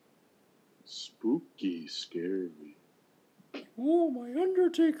Spooky, scary. Oh, my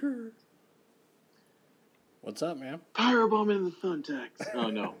Undertaker. What's up, man? Powerbomb in the thumbtacks. Oh,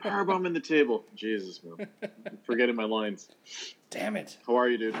 no. Powerbomb in the table. Jesus, man. I'm forgetting my lines. Damn it. How are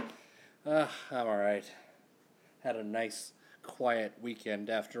you, dude? I'm all right. Had a nice, quiet weekend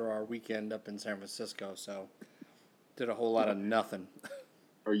after our weekend up in San Francisco, so did a whole lot of nothing.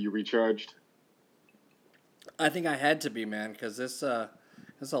 Are you recharged? I think I had to be, man, because this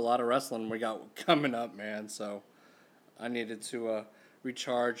is a lot of wrestling we got coming up, man, so I needed to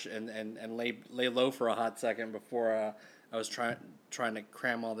recharge and lay low for a hot second before I was trying to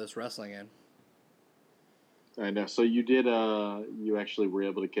cram all this wrestling in. I know. So you did. You actually were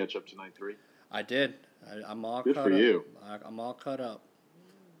able to catch up to night 3. I did. I'm all good caught for up. You. I'm all caught up.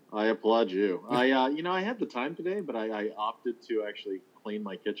 I applaud you. I had the time today, but I opted to actually clean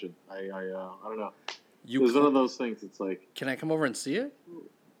my kitchen. I don't know. It was one of those things. It's like, can I come over and see it?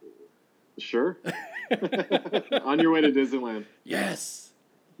 Sure. On your way to Disneyland. Yes.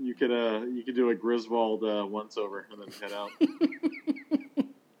 You could do a Griswold once over and then head out.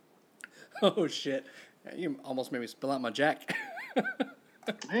 Oh shit! You almost made me spill out my Jack.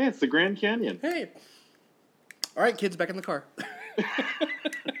 Hey, it's the Grand Canyon. Hey. All right, kids, back in the car.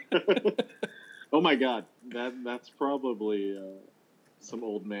 Oh my God, that's probably some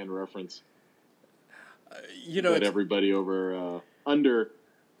old man reference. That everybody over under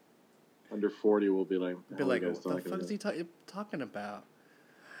 40 will be like, what the fuck is he talking about?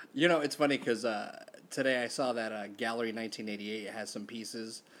 You know, it's funny because today I saw that Gallery 1988 has some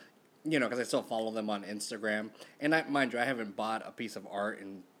pieces, because I still follow them on Instagram. And mind you, I haven't bought a piece of art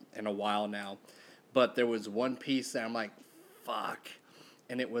in a while now. But there was one piece that I'm like, fuck.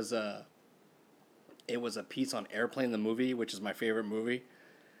 And it was a piece on Airplane the movie, which is my favorite movie.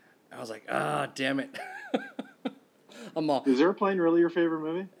 I was like, damn it. Is Airplane really your favorite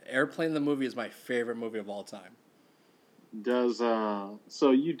movie? Airplane the movie is my favorite movie of all time.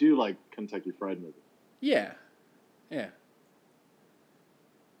 So you do like Kentucky Fried Movie? Yeah.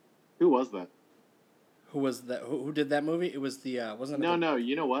 Who was that? Who was that? Who did that movie? It was the wasn't it? No.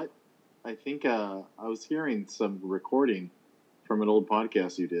 You know what? I think I was hearing some recording from an old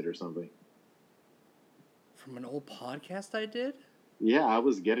podcast you did or something. From an old podcast I did? Yeah, I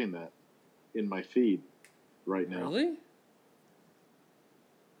was getting that in my feed right now. Really?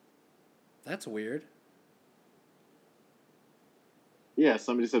 That's weird. Yeah,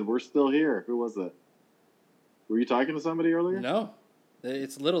 somebody said, we're still here. Who was that? Were you talking to somebody earlier? No.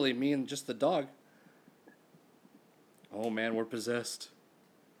 It's literally me and just the dog. Oh, man, we're possessed.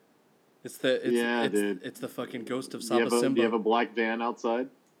 It's the fucking ghost of Saba Simba. Do you have a black van outside?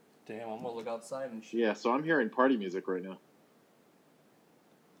 Damn, I'm gonna look outside and shit. Yeah, so I'm hearing party music right now.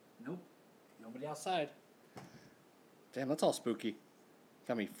 Nope. Nobody outside. Damn, that's all spooky.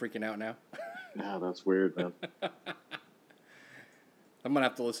 Got me freaking out now. Yeah, that's weird, man. I'm gonna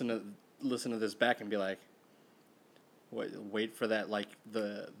have to listen to this back and be like, wait for that, like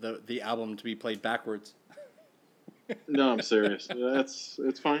the album to be played backwards. No, I'm serious.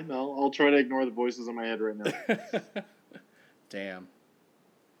 It's fine. I'll try to ignore the voices in my head right now. Damn.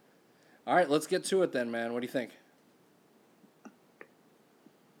 All right, let's get to it then, man. What do you think?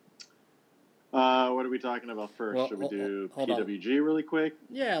 What are we talking about first? Well, should we do PWG on. Really quick?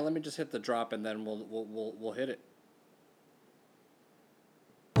 Yeah, let me just hit the drop and then we'll hit it.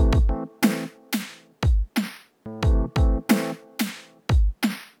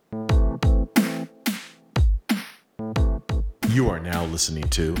 You are now listening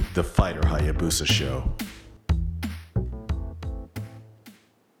to The Fighter Hayabusa Show.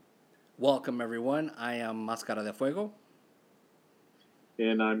 Welcome, everyone. I am Mascara de Fuego.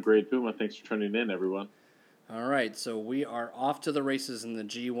 And I'm Great Puma. Thanks for tuning in, everyone. All right, so we are off to the races in the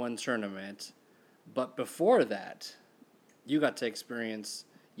G1 tournament. But before that, you got to experience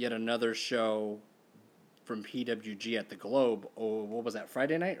yet another show from PWG at the Globe. Oh, what was that,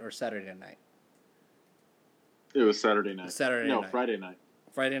 Friday night or Saturday night? It was Saturday night. No, Friday night.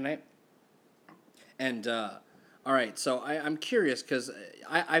 Friday night? And, all right, so I'm curious because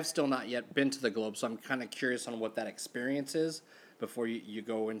I've still not yet been to the Globe, so I'm kind of curious on what that experience is before you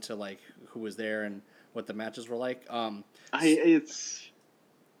go into, like, who was there and what the matches were like. It's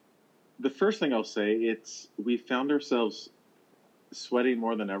the first thing I'll say, we found ourselves sweating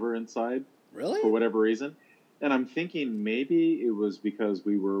more than ever inside. Really? For whatever reason. And I'm thinking maybe it was because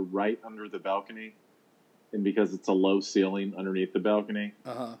we were right under the balcony. And because it's a low ceiling underneath the balcony,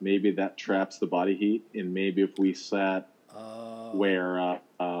 maybe that traps the body heat. And maybe if we sat where,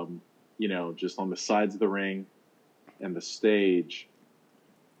 just on the sides of the ring and the stage,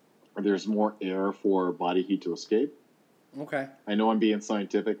 there's more air for body heat to escape. Okay. I know I'm being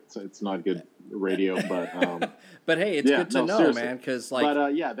scientific. It's not good radio, but but hey, it's good to know, seriously. Man, because like,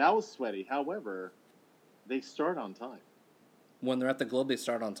 but yeah, that was sweaty. However, they start on time. When they're at the Globe, they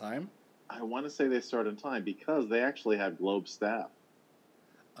start on time? I want to say they start on time because they actually have Globe staff.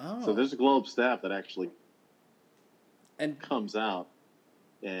 Oh. So there's a Globe staff that actually comes out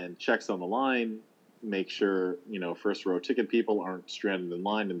and checks on the line, make sure, first row ticket people aren't stranded in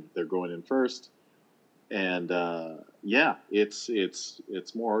line and they're going in first. And yeah, it's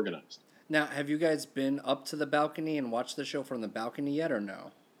more organized. Now, have you guys been up to the balcony and watched the show from the balcony yet, or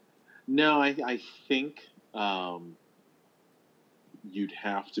no? No, I think you'd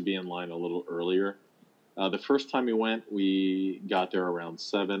have to be in line a little earlier. The first time we got there around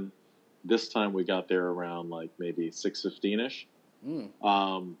 7. This time we got there around like maybe 6:15ish.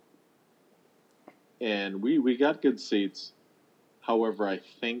 And we got good seats. However, I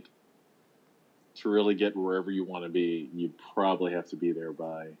think to really get wherever you want to be, you'd probably have to be there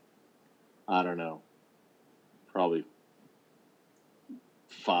by, I don't know, probably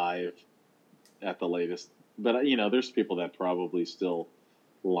 5 at the latest. But, there's people that probably still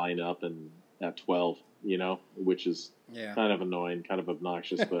line up and at 12, which is kind of annoying, kind of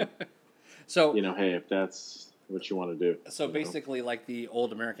obnoxious. But, so hey, if that's what you want to do. So basically like the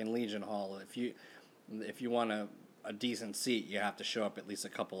old American Legion Hall, if you want a decent seat, you have to show up at least a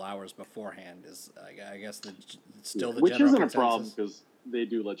couple hours beforehand. Is I guess still the which general isn't consensus. A problem because they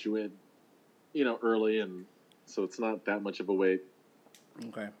do let you in, early, and so it's not that much of a wait.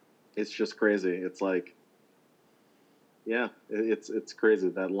 Okay. It's just crazy. It's like, yeah, it's crazy,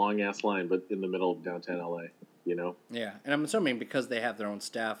 that long ass line, but in the middle of downtown LA. Yeah, and I'm assuming because they have their own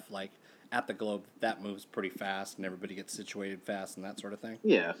staff, like at the Globe, that moves pretty fast, and everybody gets situated fast and that sort of thing.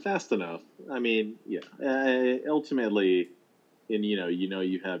 Yeah, fast enough. I mean, yeah. Ultimately, and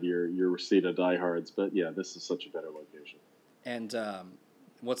you have your Reseda diehards, but yeah, this is such a better location. And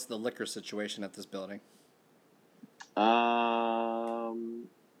what's the liquor situation at this building?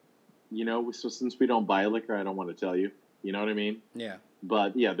 So since we don't buy liquor, I don't want to tell you. You know what I mean? Yeah.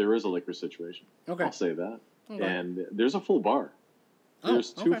 But yeah, there is a liquor situation. Okay. I'll say that. Okay. And there's a full bar.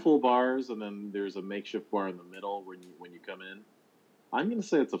 There's 2 full bars, and then there's a makeshift bar in the middle when you come in. I'm going to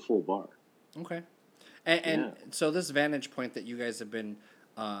say it's a full bar. Okay. And so this vantage point that you guys have been,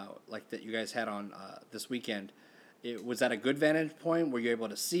 that you guys had on this weekend, was that a good vantage point? Were you able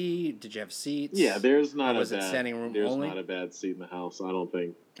to see? Did you have seats? Yeah, there's not was it standing room there's only? Not a bad seat in the house, I don't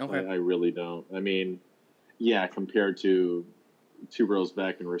think. Okay. I really don't. I mean, yeah, compared to 2 rows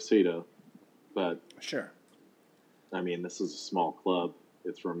back in Reseda, but... Sure. I mean, this is a small club.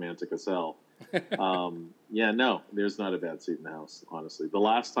 It's romantic as hell. Yeah, no, there's not a bad seat in the house, honestly. The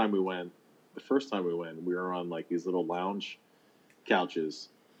first time we went, we were on like these little lounge couches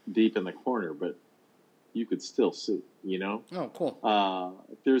deep in the corner, but you could still see, Oh, cool.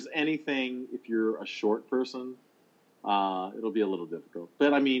 If there's anything, if you're a short person, it'll be a little difficult.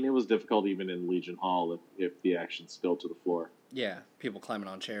 But, I mean, it was difficult even in Legion Hall if the action spilled to the floor. Yeah, people climbing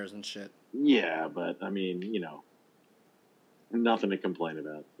on chairs and shit. Yeah, but, I mean, nothing to complain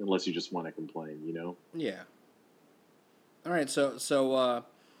about, unless you just want to complain, Yeah. All right, so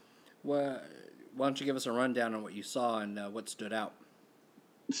why don't you give us a rundown on what you saw and what stood out?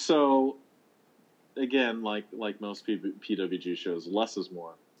 So, again, like most PWG shows, less is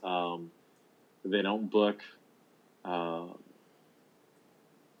more. They don't book, a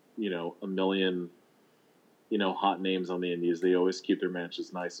million, hot names on the indies. They always keep their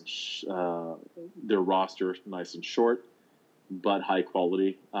matches nice and their roster nice and short, but high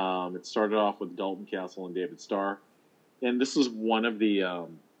quality. It started off with Dalton Castle and David Starr, and this is one of the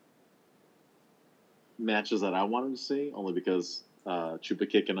matches that I wanted to see, only because Chupa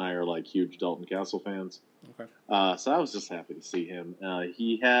Kick and I are like huge Dalton Castle fans. Okay. So I was just happy to see him.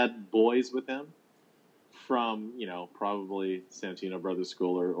 He had boys with him from, probably Santino Brothers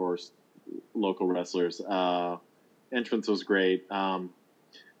School or local wrestlers. Entrance was great. The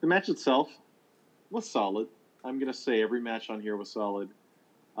match itself was solid. I'm going to say every match on here was solid.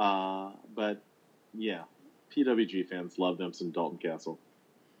 But, yeah, PWG fans love them some Dalton Castle.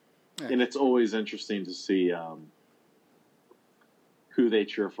 Yeah. And it's always interesting to see who they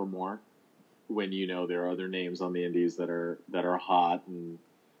cheer for more when there are other names on the indies that are hot and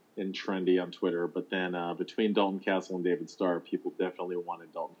trendy on Twitter. But then between Dalton Castle and David Starr, people definitely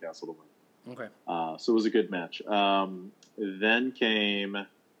wanted Dalton Castle to win. Okay. So it was a good match. Then came...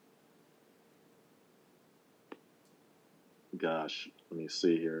 Gosh, let me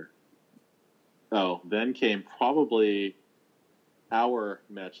see here. Then came probably our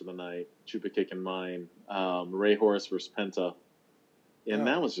match of the night, Chupa Kick and mine, Ray Horace versus Penta. And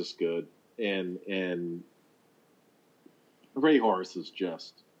that was just good. And Ray Horace is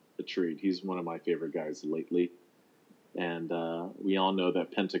just a treat. He's one of my favorite guys lately. And we all know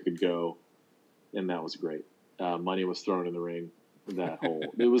that Penta could go, and that was great. Money was thrown in the ring.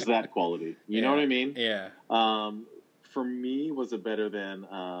 It was that quality. You know what I mean? Yeah. For me, was it better than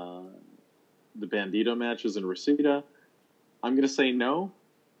the Bandito matches in Reseda? I'm going to say no,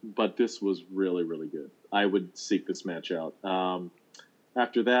 but this was really, really good. I would seek this match out.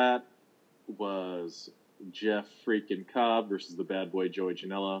 After that was Jeff freaking Cobb versus the bad boy Joey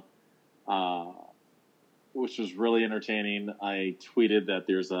Janela, which was really entertaining. I tweeted that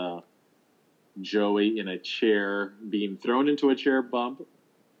there's a Joey in a chair being thrown into a chair bump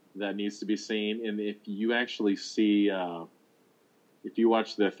that needs to be seen. And if you actually see, if you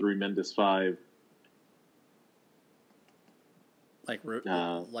watch the Threemendous 5 like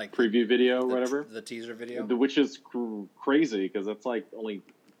preview video or whatever, the teaser video, which is crazy because that's like only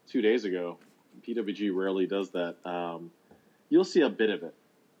 2 days ago. PWG rarely does that. You'll see a bit of it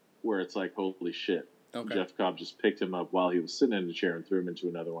where it's like, holy shit. Okay. Jeff Cobb just picked him up while he was sitting in the chair and threw him into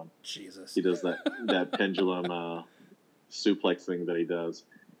another one. Jesus. He does that pendulum suplex thing that he does.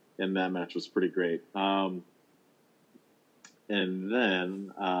 And that match was pretty great. And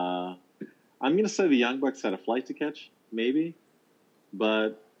then I'm going to say the Young Bucks had a flight to catch, maybe.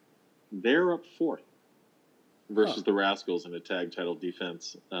 But they're up 4th versus the Rascals in a tag title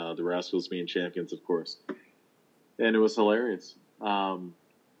defense. The Rascals being champions, of course. And it was hilarious.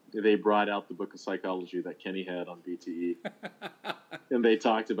 They brought out the book of psychology that Kenny had on BTE. And they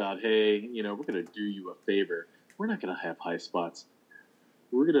talked about, hey, we're going to do you a favor. We're not going to have high spots.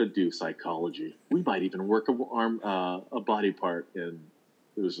 We're going to do psychology. We might even work a body part. And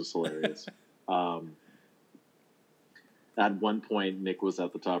it was just hilarious. At one point, Nick was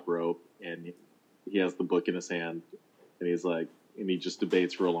at the top rope, and he has the book in his hand. And he's like, and he just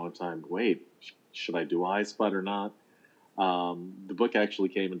debates for a long time. Wait, should I do a high spot or not? The book actually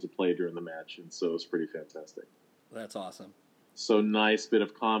came into play during the match, and so it was pretty fantastic. That's awesome. So nice bit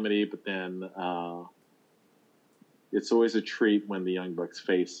of comedy, but then it's always a treat when the Young Bucks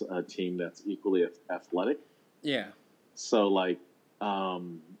face a team that's equally athletic. Yeah. So, I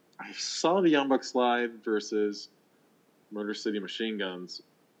saw the Young Bucks live versus Motor City Machine Guns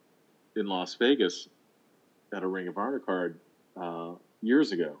in Las Vegas at a Ring of Honor card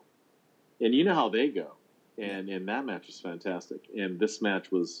years ago. And you know how they go. And that match was fantastic. And this match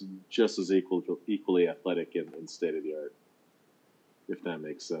was just as equally athletic and state-of-the-art, if that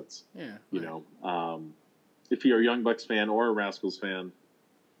makes sense. Yeah. If you're a Young Bucks fan or a Rascals fan,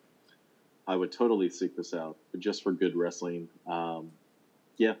 I would totally seek this out. But just for good wrestling,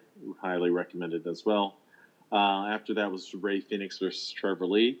 highly recommended as well. After that was Ray Phoenix versus Trevor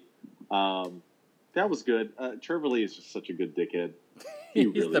Lee. That was good. Trevor Lee is just such a good dickhead. He's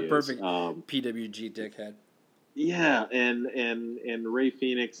really the perfect PWG dickhead. Yeah, and Ray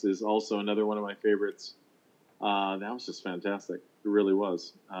Phoenix is also another one of my favorites. That was just fantastic. It really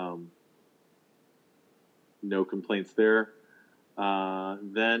was. No complaints there.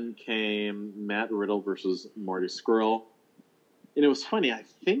 Then came Matt Riddle versus Marty Scurll. And it was funny. I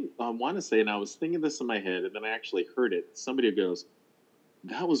want to say, and I was thinking this in my head, and then I actually heard it. Somebody goes,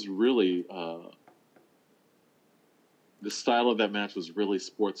 that was really... the style of that match was really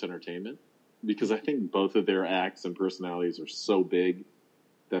sports entertainment, because I think both of their acts and personalities are so big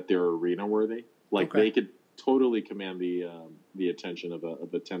that they're arena worthy. They could totally command the attention of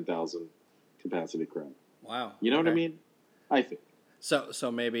a 10,000 capacity crowd. Wow. You know what I mean? I think. So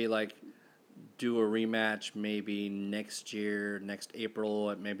maybe do a rematch maybe next year, next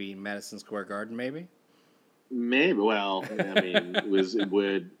April at maybe Madison Square Garden, maybe? Maybe. Well, I mean,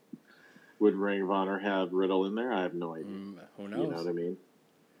 would Ring of Honor have Riddle in there? I have no idea. Who knows? You know what I mean?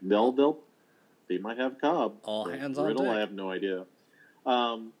 They might have Cobb. All hands on Riddle, deck. I have no idea.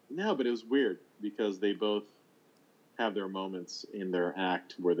 No, but it was weird because they both have their moments in their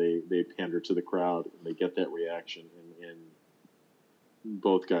act where they pander to the crowd and they get that reaction, and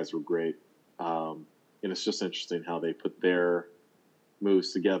both guys were great. And it's just interesting how they put their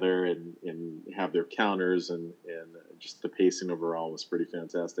moves together and have their counters, and just the pacing overall was pretty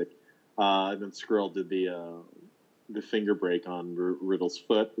fantastic. And then Scurll did the finger break on Riddle's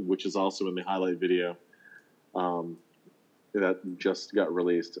foot, which is also in the highlight video that just got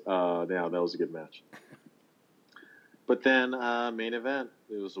released. That was a good match. But then main event,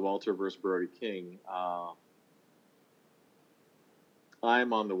 it was Walter versus Brody King.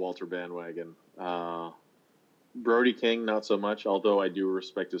 I'm on the Walter bandwagon. Brody King, not so much, although I do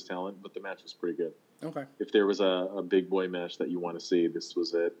respect his talent, but the match was pretty good. Okay. If there was a big boy match that you want to see, this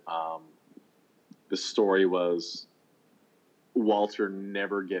was it. The story was Walter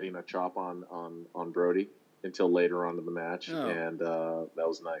never getting a chop on Brody. until later on in the match, and that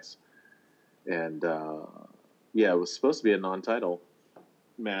was nice. And it was supposed to be a non-title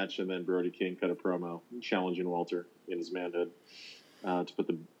match, and then Brody King cut a promo challenging Walter in his manhood to put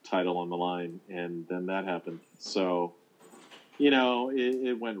the title on the line, and then that happened. So,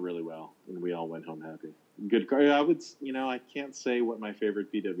 it went really well, and we all went home happy. Good card. I can't say what my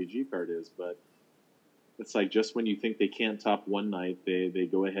favorite PWG card is, but it's like just when you think they can't top one night, they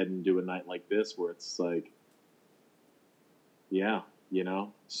go ahead and do a night like this where it's like,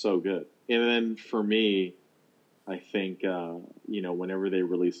 so good. And then for me, I think, whenever they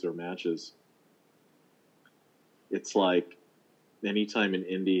release their matches, it's like anytime an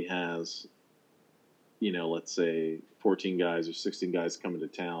indie has, let's say 14 guys or 16 guys coming to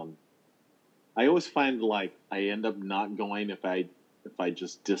town, I always find like I end up not going if I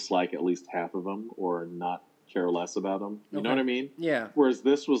just dislike at least half of them or not care less about them. You know what I mean? Yeah. Whereas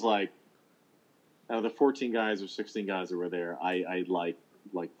this was like, out of the 14 guys or 16 guys that were there, I like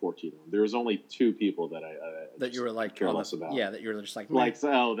 14 of them. There was only 2 people that I that you were like care less about. Yeah, that you were just like,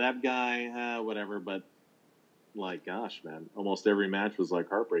 that guy, whatever. But like, gosh, man, almost every match was like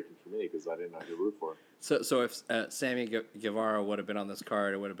heartbreaking for me because I didn't know who to root for. So if Sammy Guevara would have been on this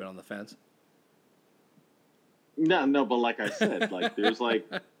card, it would have been on the fence. No, but like I said, like there's like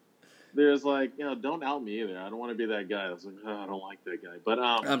don't out me either. I don't want to be that guy. I was like, I don't like that guy. But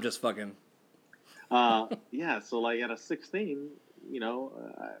I'm just fucking. So like at a 16,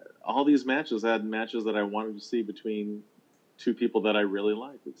 all these matches had matches that I wanted to see between 2 people that I really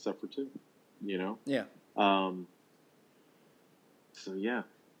liked, except for 2. Yeah. So yeah,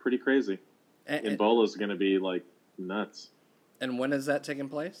 pretty crazy. And Bola's going to be like nuts. And when is that taking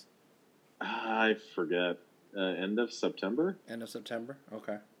place? I forget. End of September? End of September?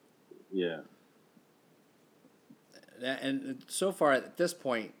 Okay. Yeah. And so far at this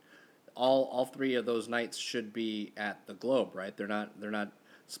point, all 3 of those nights should be at the Globe, right? They're not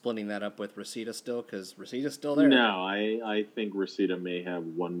splitting that up with Reseda still, because Reseda's still there. No, I think Reseda may have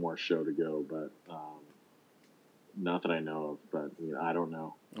one more show to go, but not that I know of. But I don't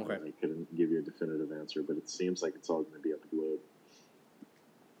know. Okay. I couldn't give you a definitive answer, but it seems like it's all going to be at the Globe.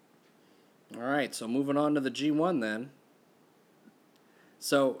 All right, so moving on to the G1 then.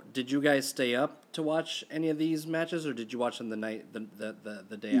 So, did you guys stay up to watch any of these matches, or did you watch them the day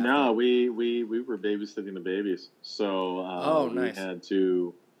after? No, we were babysitting the babies, so nice. We had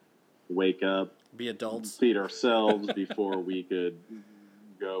to wake up, be adults, feed ourselves before we could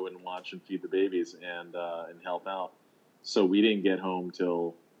go and watch and feed the babies and help out. So we didn't get home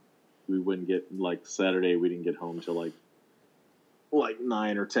till Saturday. We didn't get home till like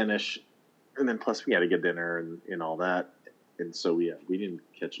 9 or 10ish. And then plus we had to get dinner and all that. And so we didn't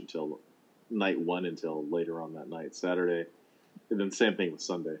catch until night 1 until later on that night, Saturday. And then same thing with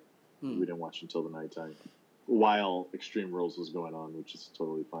Sunday. We didn't watch until the nighttime while Extreme Rules was going on, which is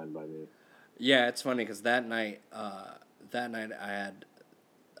totally fine by me. Yeah, it's funny because that night I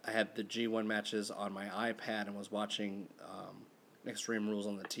had the G1 matches on my iPad and was watching Extreme Rules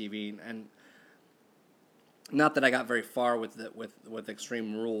on the TV. And not that I got very far with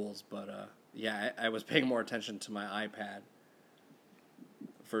Extreme Rules, but I was paying more attention to my iPad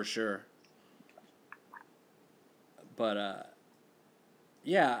for sure. But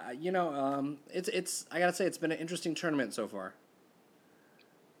it's I gotta say it's been an interesting tournament so far.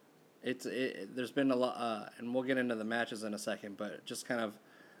 There's been a lot, and we'll get into the matches in a second, but just kind of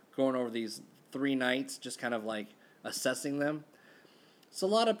going over these 3 nights, just kind of like assessing them. It's a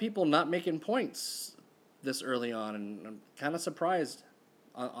lot of people not making points this early on, and I'm kind of surprised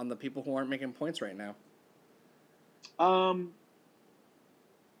on the people who aren't making points right now.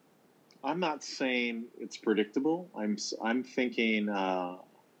 I'm not saying it's predictable. I'm thinking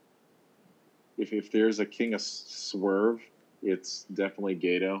if there's a king of swerve, it's definitely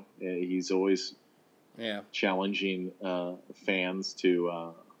Gato. He's always challenging fans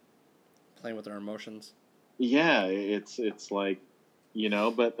to playing with their emotions. Yeah, it's like,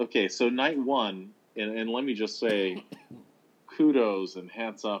 but okay, so night 1, and let me just say kudos and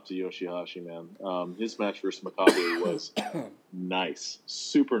hats off to Yoshihashi, man. His match versus Makabe was nice,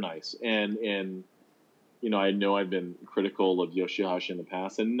 super nice. And I know I've been critical of Yoshihashi in the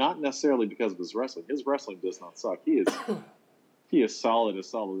past, and not necessarily because of his wrestling. His wrestling does not suck. He is solid as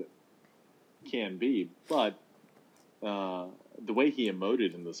solid can be. But the way he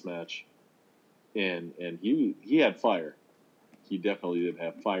emoted in this match, and he had fire. He definitely did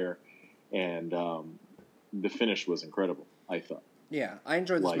have fire, and the finish was incredible, I thought. Yeah, I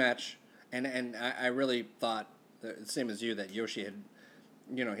enjoyed this match, and I really thought, the same as you, that Yoshi had,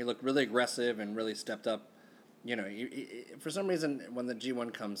 he looked really aggressive and really stepped up You know, for some reason, when the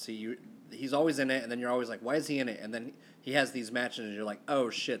G1 comes, he's always in it, and then you're always like, why is he in it? And then he has these matches, and you're like, oh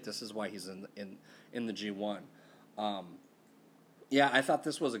shit, this is why he's in the G1. Yeah, I thought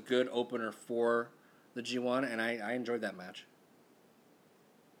this was a good opener for the G1, and I enjoyed that match.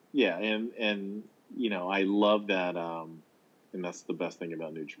 Yeah, and you know, I love that, and that's the best thing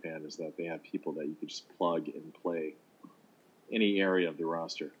about New Japan is that they have people that you can just plug and play any area of the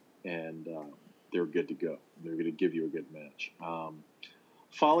roster, and they're good to go. They're going to give you a good match.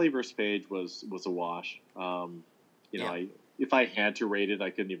 Foley versus Page was a wash. You know, if I had to rate it, I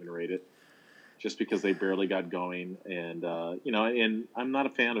couldn't even rate it, just because they barely got going, and you know, and I'm not a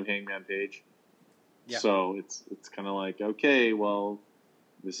fan of Hangman Page, so it's kind of like, okay, well,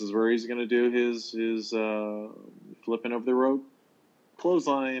 this is where he's going to do his flipping over the rope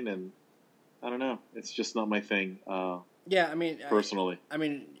clothesline, and I don't know, it's just not my thing. Yeah, I mean, personally, I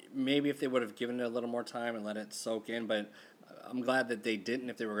mean, maybe if they would have given it a little more time and let it soak in, but I'm glad that they didn't.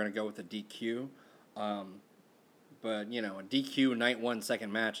 If they were going to go with a DQ, but you know, a DQ night 1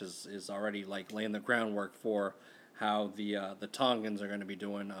 second match is already like laying the groundwork for how the Tongans are going to be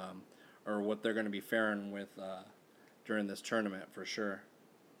doing, or what they're going to be faring with during this tournament for sure.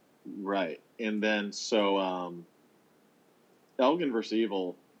 Right, and then so Elgin versus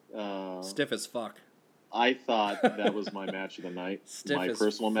Evil, stiff as fuck. I thought that was my match of the night, my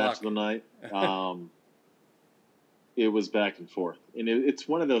personal match of the night. It was back and forth, and it's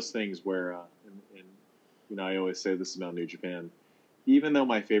one of those things where, and you know, I always say this about New Japan. Even though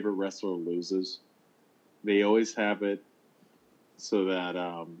my favorite wrestler loses, they always have it so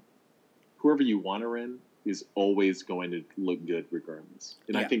that whoever you want to win is always going to look good regardless.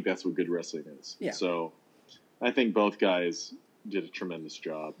 And I think that's what good wrestling is. Yeah. So I think both guys did a tremendous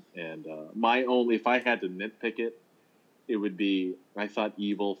job. And if I had to nitpick it, it would be, I thought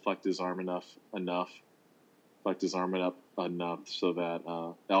Evil fucked his arm up enough so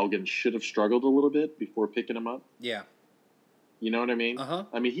that Elgin should have struggled a little bit before picking him up. Yeah. You know what I mean? Uh-huh.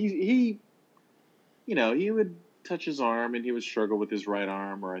 I mean, he you know, he would touch his arm and he would struggle with his right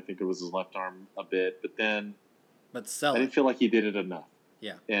arm, or I think it was his left arm a bit, but then I didn't feel like he did it enough.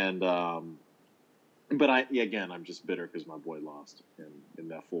 Yeah. And but I'm just bitter because my boy lost in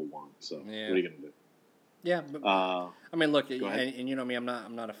that full one. So what are you gonna do? Yeah, but I mean, look, and you know me, I'm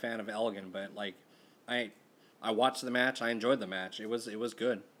not a fan of Elgin, but like I watched the match, I enjoyed the match. It was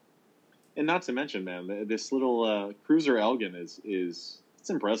good. And not to mention, man, this little Cruiser Elgin is it's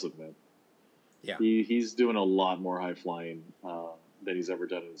impressive, man. Yeah, he's doing a lot more high flying than he's ever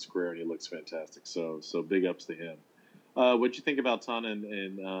done in his career, and he looks fantastic. So big ups to him. What'd you think about Tana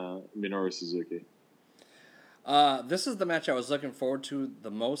and Minoru Suzuki? This is the match I was looking forward to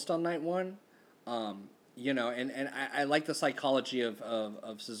the most on night one. You know, and I like the psychology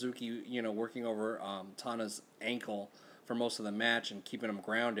of Suzuki, you know, working over Tana's ankle for most of the match and keeping him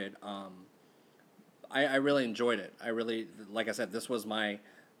grounded. I really enjoyed it. Like I said, this was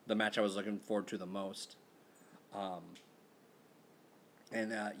the match I was looking forward to the most. You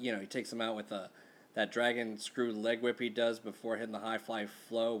know, he takes him out with that dragon screw leg whip he does before hitting the high fly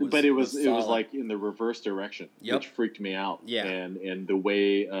flow. But it was like in the reverse direction, which freaked me out. Yeah, and the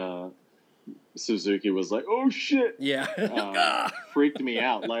way Suzuki was like, "Oh shit!" Yeah, freaked me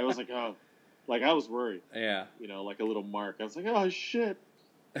out. Like I was like, "Oh," like I was worried. Yeah, you know, like a little mark. I was like, "Oh shit,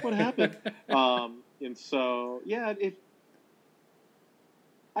 what happened?" And so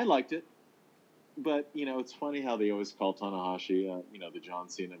I liked it, but you know, it's funny how they always call Tanahashi, you know, the John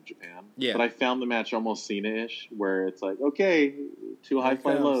Cena of Japan. Yeah. But I found the match almost Cena-ish, where it's like, okay, 2 high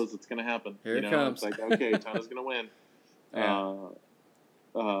fly lows, it's gonna happen. Here it comes. It's like, okay, Tana's gonna win. Yeah.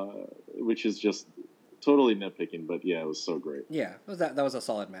 Which is just totally nitpicking, but yeah, it was so great. Yeah, that was a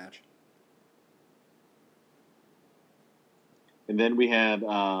solid match. And then we had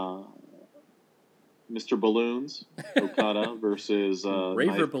Mr. Balloons Okada versus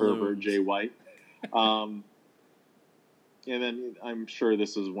Knife Pervert Jay White. And then I'm sure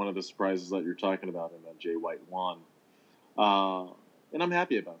this is one of the surprises that you're talking about, in that Jay White won. And I'm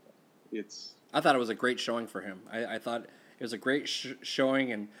happy about that. I thought it was a great showing for him. I thought it was a great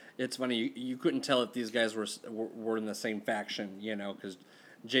showing, and it's funny, you couldn't tell if these guys were in the same faction, you know, because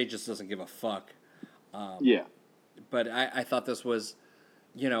Jay just doesn't give a fuck. Yeah. But I thought this was,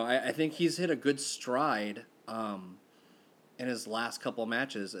 you know, I think he's hit a good stride in his last couple of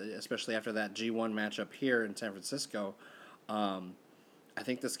matches, especially after that G1 matchup here in San Francisco. I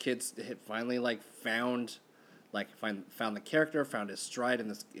think this kid's finally found the character, found his stride in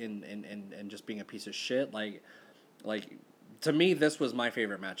this in just being a piece of shit. Like to me, this was my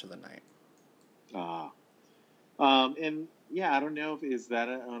favorite match of the night. And yeah, I don't know if is that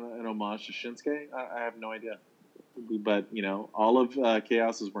an homage to Shinsuke. I have no idea. But, all of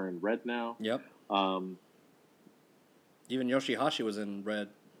Chaos is wearing red now. Yep. Even Yoshihashi was in red.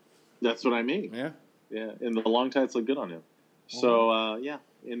 That's what I mean. Yeah. Yeah, and the long tights look good on him. So,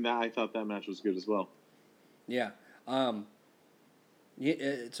 in that, I thought that match was good as well. Yeah. So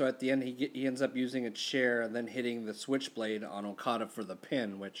at the end, he ends up using a chair and then hitting the switchblade on Okada for the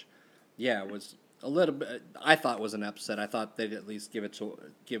pin, which, was a little bit. I thought was an upset. I thought they'd at least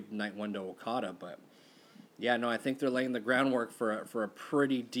give night one to Okada, but I think they're laying the groundwork for a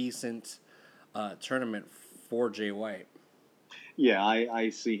pretty decent tournament for Jay White. Yeah, I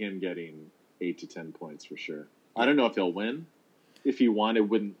see him getting 8 to 10 points for sure. I don't know if he'll win. If he won, it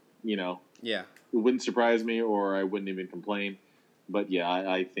wouldn't, it wouldn't surprise me, or I wouldn't even complain. But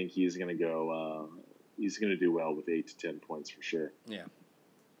I think he's going to go. He's going to do well with 8 to 10 points for sure. Yeah.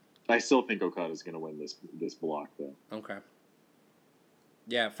 I still think Okada's going to win this block though. Okay.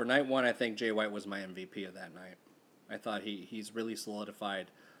 Yeah, for night one, I think Jay White was my MVP of that night. I thought he's really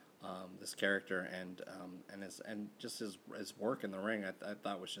solidified this character and just his work in the ring. I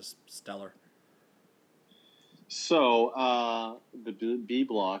thought was just stellar. So the B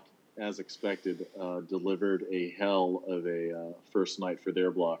block, as expected, delivered a hell of a first night for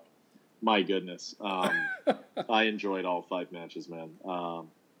their block. My goodness, I enjoyed all 5 matches, man.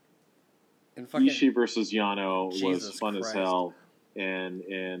 Ishii versus Yano was fun as hell,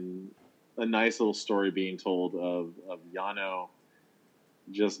 and a nice little story being told of Yano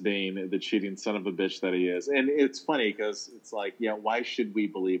just being the cheating son of a bitch that he is. And it's funny because it's like, why should we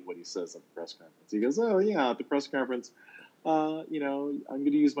believe what he says at the press conference? He goes, at the press conference, I'm going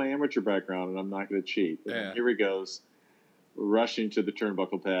to use my amateur background and I'm not going to cheat. And here he goes, rushing to the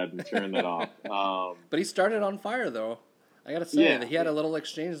turnbuckle pad and tearing that off. But he started on fire, though. I got to say that he had a little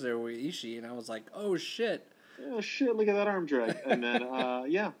exchange there with Ishii, and I was like, oh, shit. Oh, shit, look at that arm drag. And then,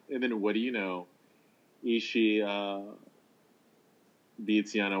 and then what do you know? Ishii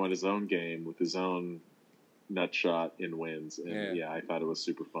beats Yano at his own game with his own nut shot and wins. And, I thought it was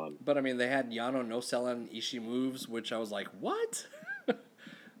super fun. But, I mean, they had Yano no-selling Ishii moves, which I was like, what?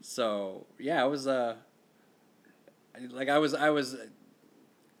 So, it was, I was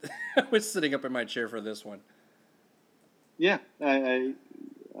I was sitting up in my chair for this one. Yeah, I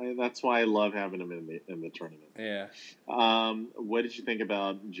that's why I love having him in the tournament. Yeah. What did you think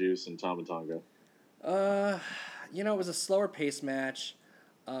about Juice and Tama Tonga? It was a slower pace match.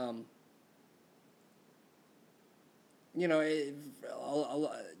 Tama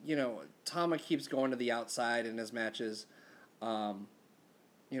keeps going to the outside in his matches. Where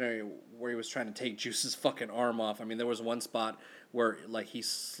he was trying to take Juice's fucking arm off. I mean, there was one spot where he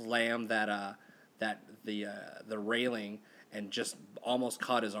slammed the railing and just almost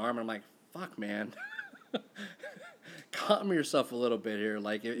caught his arm. And I'm like, fuck, man. Calm yourself a little bit here.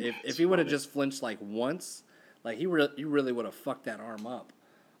 Like, if he would have just flinched once, he really would have fucked that arm up.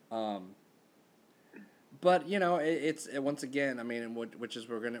 But it's once again, I mean, which is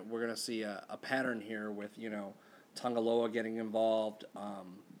we're gonna see a pattern here with Tongaloa getting involved,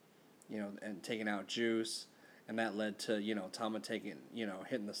 and taking out Juice, and that led to Tama taking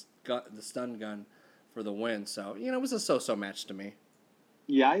hitting the stun gun for the win. So it was a so-so match to me.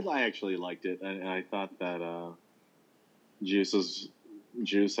 Yeah, I actually liked it, and I thought that Juice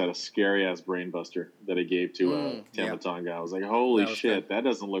had a scary ass brainbuster that he gave to Tama Tonga. I was like, holy shit, that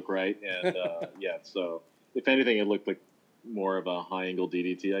doesn't look right. And so if anything, it looked like more of a high angle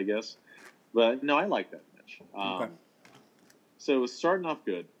DDT, I guess. But no, I like that match. Okay. So it was starting off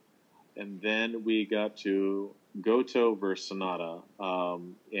good, and then we got to Goto versus Sonata,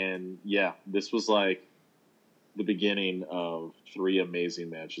 and this was like the beginning of 3 amazing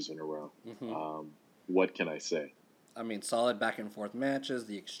matches in a row. Mm-hmm. What can I say? I mean, solid back and forth matches.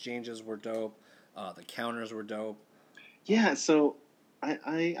 The exchanges were dope. The counters were dope. Yeah, so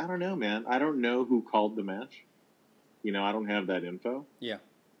I don't know, man. I don't know who called the match. I don't have that info. Yeah.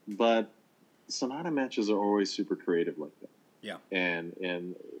 But Sonata matches are always super creative like that. Yeah.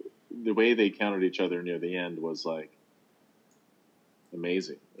 And the way they countered each other near the end was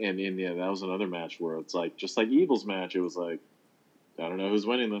amazing. And that was another match where it's just like Evil's match, it was I don't know who's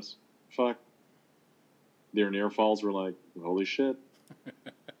winning this. Fuck. Their near falls were holy shit.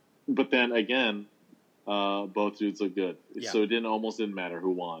 But then again, both dudes look good. Yeah. So it almost didn't matter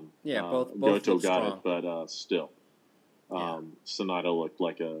who won. Yeah, both Goto got it, but still. Sonata looked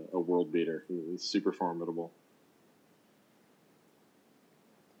like a world beater. He was super formidable.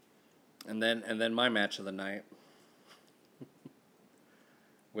 And then my match of the night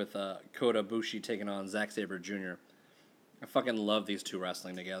with Kota Ibushi taking on Zack Sabre Jr. I fucking love these two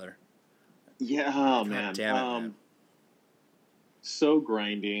wrestling together. Yeah, man. Damn it, man. So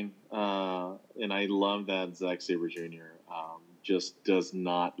grinding, and I love that Zack Sabre Jr. Just does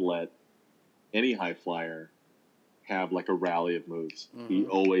not let any high flyer have like a rally of moves. Mm-hmm. He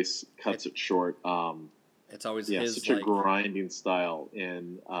always cuts it short. It's always his, such a grinding style.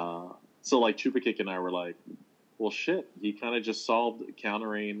 And so like Chupa Kick and I were like, well, shit, he kind of just solved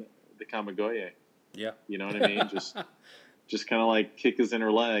countering the Kamigoye. Yeah. You know what I mean? Just kind of like kick his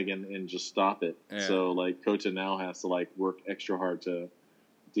inner leg and just stop it. Yeah. So like Kota now has to like work extra hard to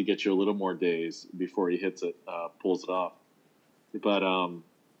get you a little more days before he hits it, pulls it off. But,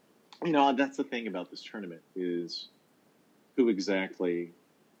 you know, that's the thing about this tournament is who exactly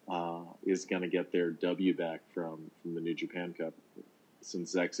is going to get their W back from the New Japan Cup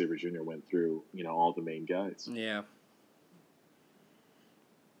since Zack Sabre Jr. went through, you know, all the main guys. Yeah.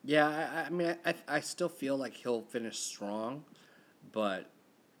 Yeah, I mean, I still feel like he'll finish strong, but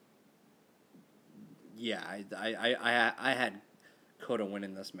yeah, I had Kota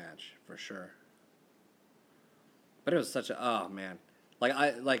winning this match for sure. But it was such a man,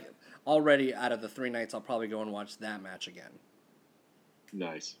 like already out of the 3 nights, I'll probably go and watch that match again.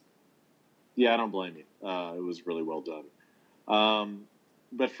 Nice. Yeah, I don't blame you. It was really well done.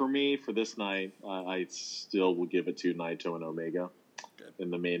 But for me, for this night, I still will give it to Naito and Omega. In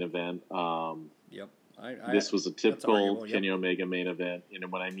the main event. Yep. This was a typical Kenny Omega main event.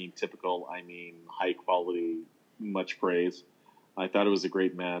 And when I mean typical, I mean high quality, much praise. I thought it was a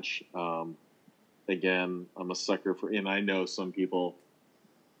great match. Again, I'm a sucker for, and I know some people,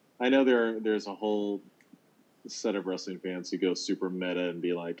 I know there's a whole set of wrestling fans who go super meta and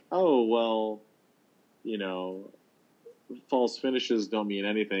be like, oh, well, you know, false finishes don't mean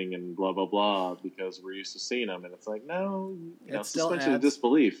anything and blah, blah, blah, because we're used to seeing them. And it's like, no, you know, suspension of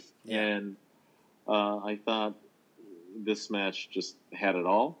disbelief. Yeah. And I thought this match just had it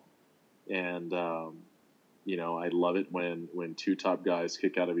all. And, you know, I love it when 2 top guys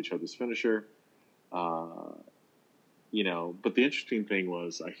kick out of each other's finisher. You know, but the interesting thing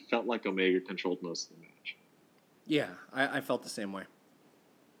was I felt like Omega controlled most of the match. Yeah, I felt the same way.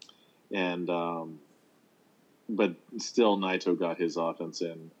 And, but still, Naito got his offense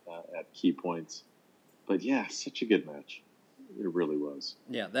in at key points. But yeah, such a good match. It really was.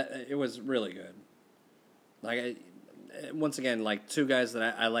 Yeah, it was really good. Like, once again, like 2 guys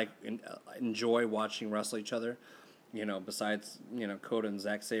that I like enjoy watching wrestle each other. You know, besides, you know, Kota and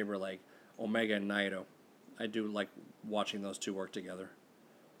Zack Sabre, like Omega and Naito. I do like watching those 2 work together.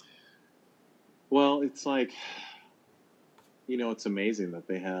 Well, it's like, you know, it's amazing that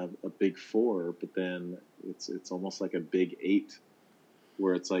they have a big 4, but then it's almost like a big 8,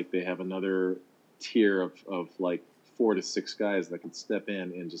 where it's like they have another tier of like 4 to 6 guys that can step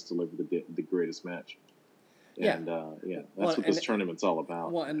in and just deliver the greatest match. And that's what this tournament's all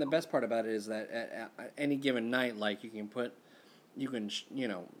about. Well, and the best part about it is that at any given night, like you can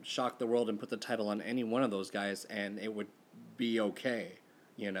shock the world and put the title on any one of those guys, and it would be okay,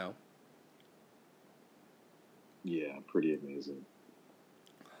 you know. Yeah, pretty amazing.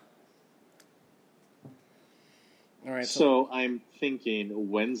 All right. So I'm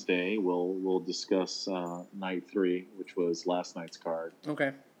thinking Wednesday we'll discuss night 3, which was last night's card.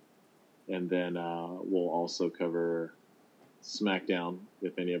 Okay. And then we'll also cover SmackDown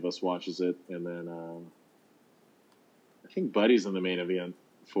if any of us watches it, and then I think Buddy's in the main event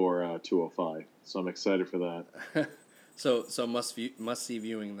for 205. So I'm excited for that. so must see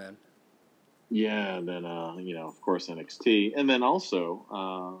viewing then. Yeah, and then, you know, of course, NXT. And then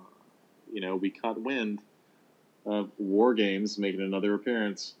also, you know, we caught wind of War Games making another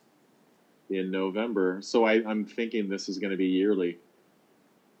appearance in November. So I'm thinking this is going to be yearly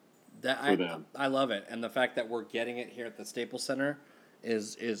for them. I love it. And the fact that we're getting it here at the Staples Center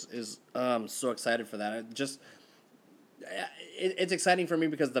is so excited for that. It's exciting for me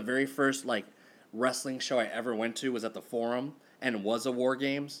because the very first, like, wrestling show I ever went to was at the Forum and was a War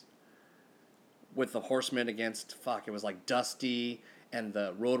Games. With the Horsemen against, it was like Dusty and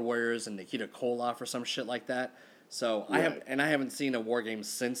the Road Warriors and Nikita Koloff or some shit like that. So right. I haven't seen a War Games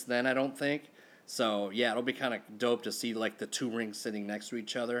since then, I don't think. So yeah, it'll be kind of dope to see like the 2 rings sitting next to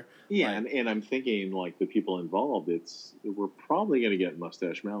each other. Yeah, like, and I'm thinking like the people involved, we're probably going to get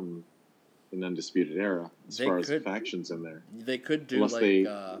Mustache Mountain in Undisputed Era as far as factions in there. They could do unless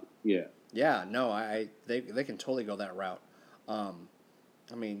yeah, no, they can totally go that route. I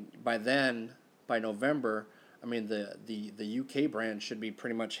mean, by November, I mean, the UK brand should be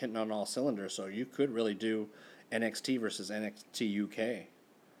pretty much hitting on all cylinders, so you could really do NXT versus NXT UK.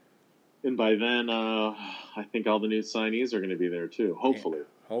 And by then, I think all the new signees are going to be there too, hopefully.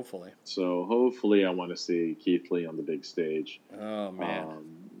 Yeah, hopefully. So hopefully I want to see Keith Lee on the big stage. Oh, man.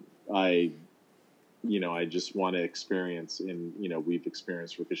 I just want to experience. We've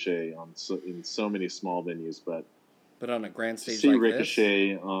experienced Ricochet in so many small venues, but on a grand to stage see like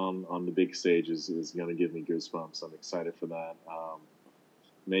Ricochet on the big stage is going to give me goosebumps. I'm excited for that.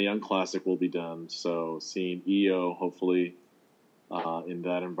 Mae Young Classic will be done, so seeing EO hopefully in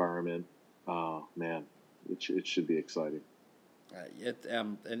that environment, man, it should be exciting.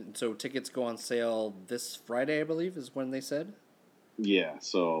 And so tickets go on sale this Friday, I believe, is when they said. Yeah,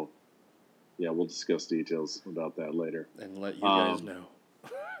 so we'll discuss details about that later and let you guys know.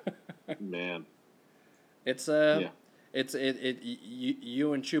 Man, it's you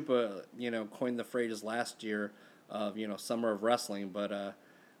and Chupa coined the phrase last year of summer of wrestling, but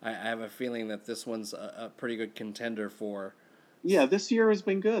I have a feeling that this one's a pretty good contender for. Yeah, this year has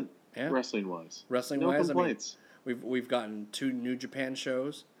been good. Yeah. Wrestling wise, no complaints. I mean, we've gotten 2 New Japan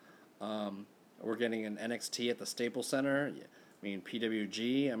shows. We're getting an NXT at the Staples Center. I mean,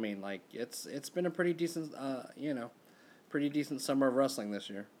 PWG. I mean, like it's been a pretty decent summer of wrestling this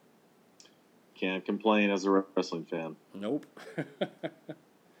year. Can't complain as a wrestling fan. Nope.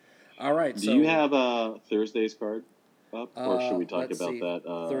 All right. Do you have Thursday's card up, or should we talk about that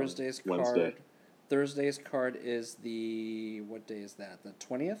Thursday's Wednesday? Card. Thursday's card is what day is that? The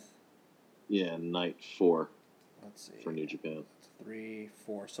 20th? Yeah, night 4. Let's see. For New Japan. 3,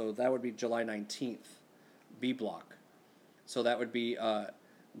 4. So that would be July 19th. B block. So that would be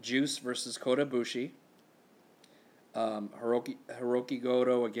Juice versus Kota Ibushi. Hiroki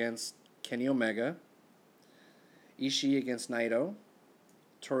Goto against Kenny Omega. Ishii against Naito.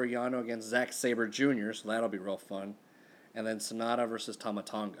 Toru Yano against Zack Sabre Jr., so that'll be real fun. And then Sonata versus Tama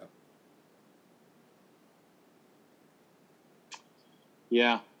Tonga.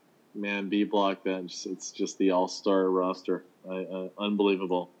 Yeah, man, B block, it's just the all-star roster.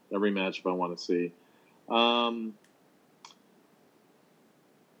 Unbelievable. Every matchup I want to see.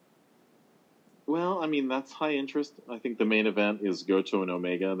 Well, I mean, that's high interest. I think the main event is Goto and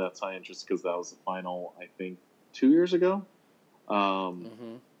Omega. That's high interest because that was the final, I think, 2 years ago.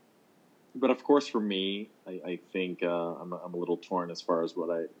 But of course, for me, I think I'm a little torn as far as what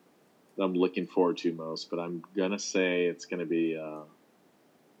I'm looking forward to most. But I'm gonna say it's gonna be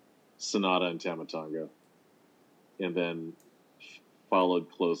Sonata and Tama Tonga, and then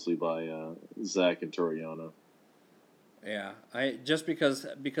followed closely by Zack and Toru Yano. Yeah, just because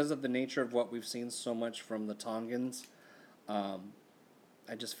of the nature of what we've seen so much from the Tongans, I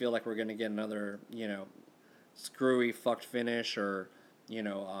just feel like we're gonna get another screwy fucked finish, or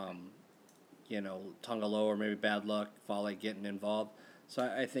Tonga Low, or maybe Bad Luck Fale getting involved. So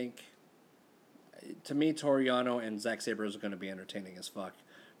I think, to me, Toru Yano and Zack Sabre is going to be entertaining as fuck.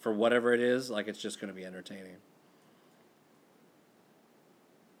 For whatever it is, like, it's just going to be entertaining.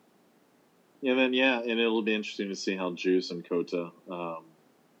 Yeah, and it'll be interesting to see how Juice and Kota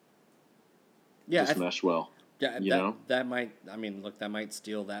mesh well. Yeah, that might. I mean, look, that might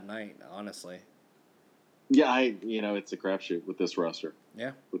steal that night. Honestly. Yeah, it's a crapshoot with this roster.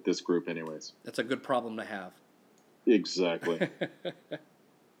 Yeah, with this group, anyways. That's a good problem to have. Exactly.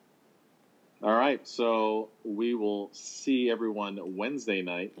 All right, so we will see everyone Wednesday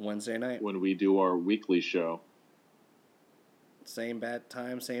night. When we do our weekly show. Same bad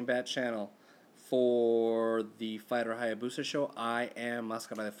time, same bad channel. For the Fighter Hayabusa show, I am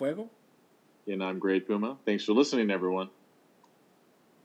Mascara de Fuego. And I'm Great Puma. Thanks for listening, everyone.